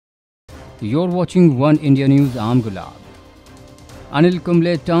You're watching One India News. I'm Gulab. Anil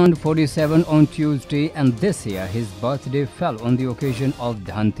Kumble turned 47 on Tuesday, and this year his birthday fell on the occasion of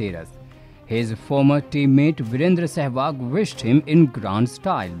Dhanteras. His former teammate Virender Sehwag wished him in grand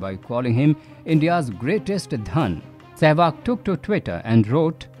style by calling him India's greatest Dhan. Sehwag took to Twitter and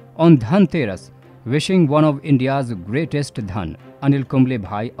wrote on Dhanteras, wishing one of India's greatest Dhan, Anil Kumble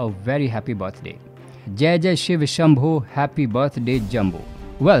bhai, a very happy birthday. Jai Jai Shiv Shambho, happy birthday Jumbo.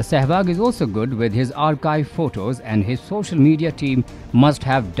 Well, Sehwag is also good with his archive photos, and his social media team must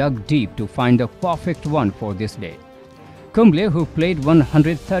have dug deep to find the perfect one for this day. Kumble, who played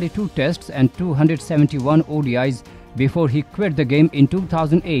 132 tests and 271 ODIs before he quit the game in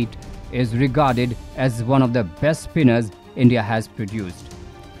 2008, is regarded as one of the best spinners India has produced.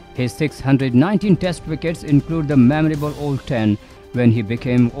 His 619 test wickets include the memorable all 10 when he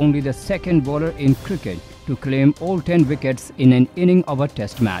became only the second bowler in cricket to claim all 10 wickets in an inning of a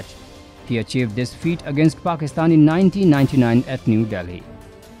test match. He achieved this feat against Pakistan in 1999 at New Delhi.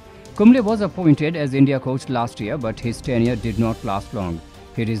 Kumble was appointed as India coach last year, but his tenure did not last long.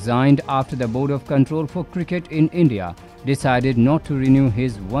 He resigned after the Board of Control for Cricket in India decided not to renew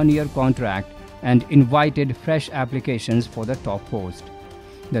his one-year contract and invited fresh applications for the top post.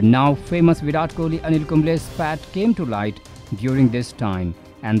 The now famous Virat Kohli Anil Kumble spat came to light during this time,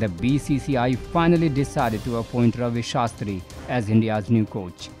 and the BCCI finally decided to appoint Ravi Shastri as India's new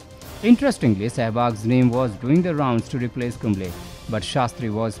coach. Interestingly, Sehwag's name was doing the rounds to replace Kumble, but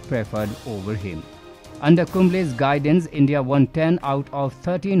Shastri was preferred over him. Under Kumble's guidance, India won 10 out of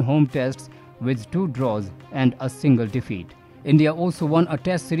 13 home tests with 2 draws and a single defeat. India also won a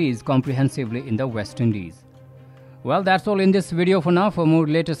test series comprehensively in the West Indies. Well, that's all in this video for now. For more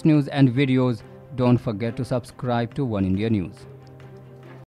latest news and videos, don't forget to subscribe to One India News.